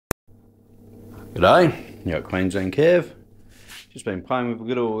G'day, you got Queensland Kev. Just been playing with a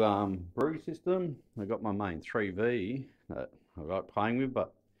little brew system. I got my main 3V that I like playing with,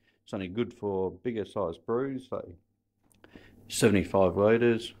 but it's only good for bigger size brews, so 75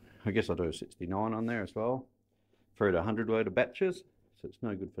 litres. I guess I do a 69 on there as well, through to 100 litre batches. So it's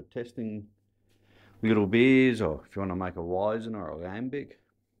no good for testing little beers, or if you want to make a Weizen or a Lambic.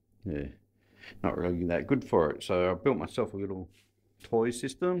 Yeah, not really that good for it. So I built myself a little toy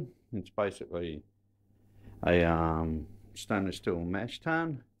system. It's basically a stainless steel mash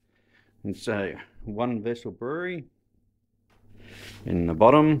tun. It's a one vessel brewery. In the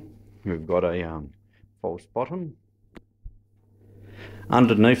bottom we've got a false bottom.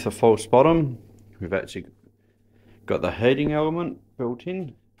 Underneath the false bottom we've actually got the heating element built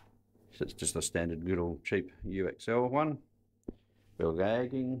in. So it's just a standard little cheap UXL one. We're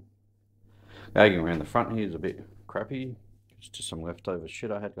gagging around the front here is a bit crappy. It's just some leftover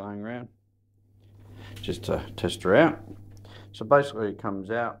shit I had going around, just to test her out. So basically it comes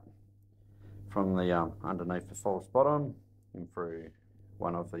out from the underneath the false bottom and through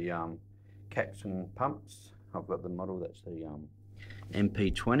one of the caps and pumps. I've got the model that's the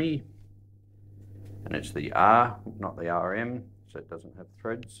MP20, and it's the R, not the RM, so it doesn't have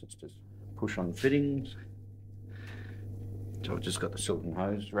threads, it's just push on fittings. So I've just got the silicone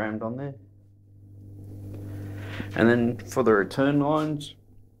hose rammed on there. And then for the return lines,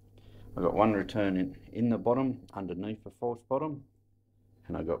 I've got one return in the bottom underneath the false bottom,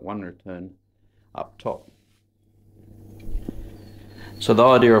 and I've got one return up top. So the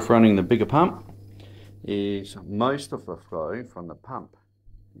idea of running the bigger pump is most of the flow from the pump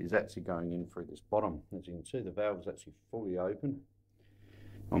is actually going in through this bottom. As you can see, the valve is actually fully open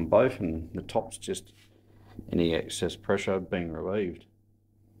on both, and the top's just any excess pressure being relieved.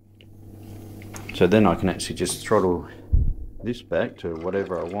 So then I can actually just throttle this back to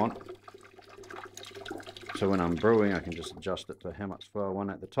whatever I want. So when I'm brewing, I can just adjust it to how much flow I want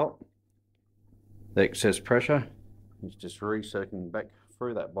at the top. The excess pressure is just recircling back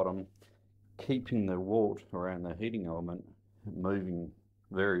through that bottom, keeping the wort around the heating element moving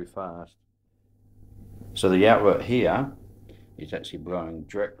very fast. So the outlet here is actually blowing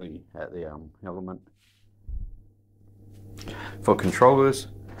directly at the element. For controllers,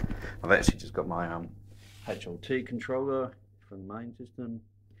 I've actually just got my HLT controller for the main system.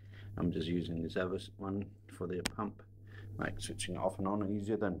 I'm just using this other one for the pump. Makes switching off and on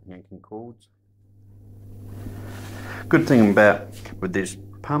easier than yanking cords. Good thing about with this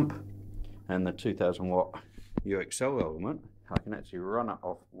pump and the 2000 watt UXL element, I can actually run it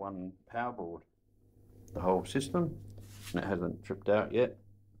off one power board, the whole system, and it hasn't tripped out yet.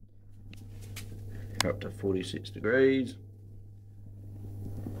 Up to 46 degrees.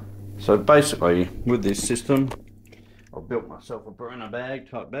 So basically with this system, I've built myself a burner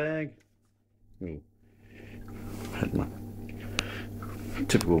bag type bag. Had my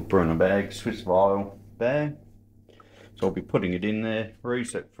typical burner bag, Swiss vial bag. So I'll be putting it in there,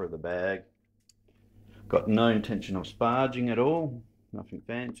 reset through the bag. Got no intention of sparging at all, nothing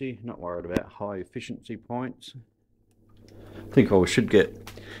fancy, not worried about high efficiency points. I think I should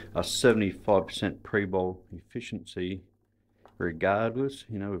get a 75% pre-boil efficiency regardless,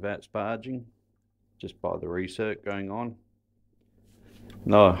 you know, without sparging, just by the recirc going on.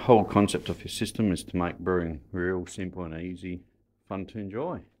 The whole concept of your system is to make brewing real simple and easy, fun to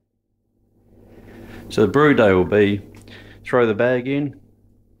enjoy. So the brew day will be, throw the bag in,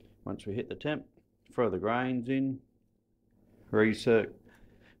 once we hit the temp, throw the grains in, recirc.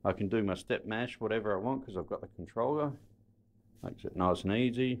 I can do my step mash, whatever I want, because I've got the controller. Makes it nice and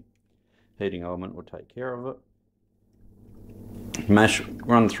easy. Heating element will take care of it. Mash,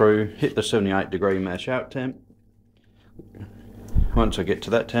 run through, hit the 78 degree mash out temp. Once I get to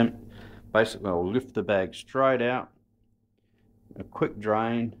that temp, basically I'll lift the bag straight out, a quick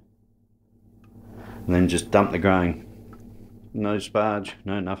drain, and then just dump the grain. No sparge,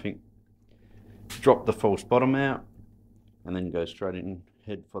 no nothing. Drop the false bottom out, and then go straight in,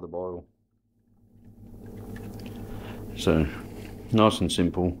 head for the boil. So nice and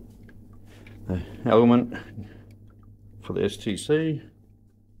simple. The element for the STC,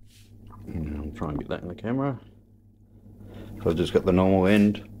 I'll try and get that in the camera. So I've just got the normal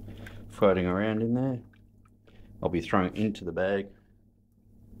end floating around in there. I'll be throwing it into the bag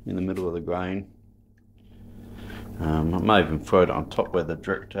in the middle of the grain. I may even float it on top where the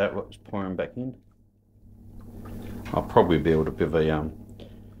direct outlet is pouring back in. I'll probably be able to give a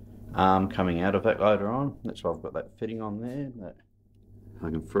arm coming out of that later on. That's why I've got that fitting on there, that I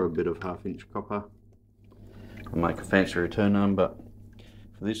can throw a bit of 1/2 inch copper and make a fancy return arm. But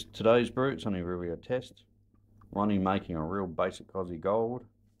for this today's brew, it's only really a test. I'm only making a real basic Aussie gold.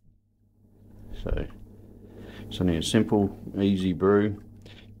 So it's only a simple, easy brew,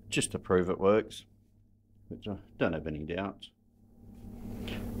 just to prove it works, which I don't have any doubts.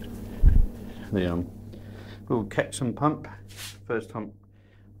 The little Caxton pump, first time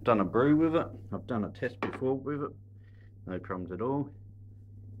I've done a brew with it. I've done a test before with it, no problems at all.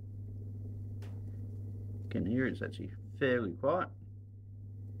 You can hear it's actually fairly quiet.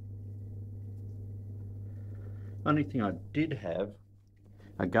 Only thing I did have,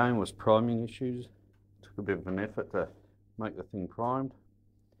 again, was priming issues. Took a bit of an effort to make the thing primed.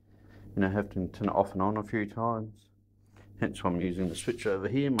 You know, have to turn it off and on a few times. Hence why I'm using the switch over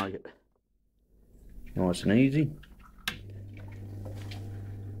here, make it nice and easy.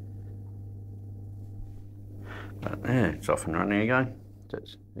 But yeah, it's off and running again.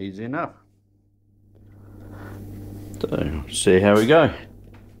 That's easy enough. So, see how we go.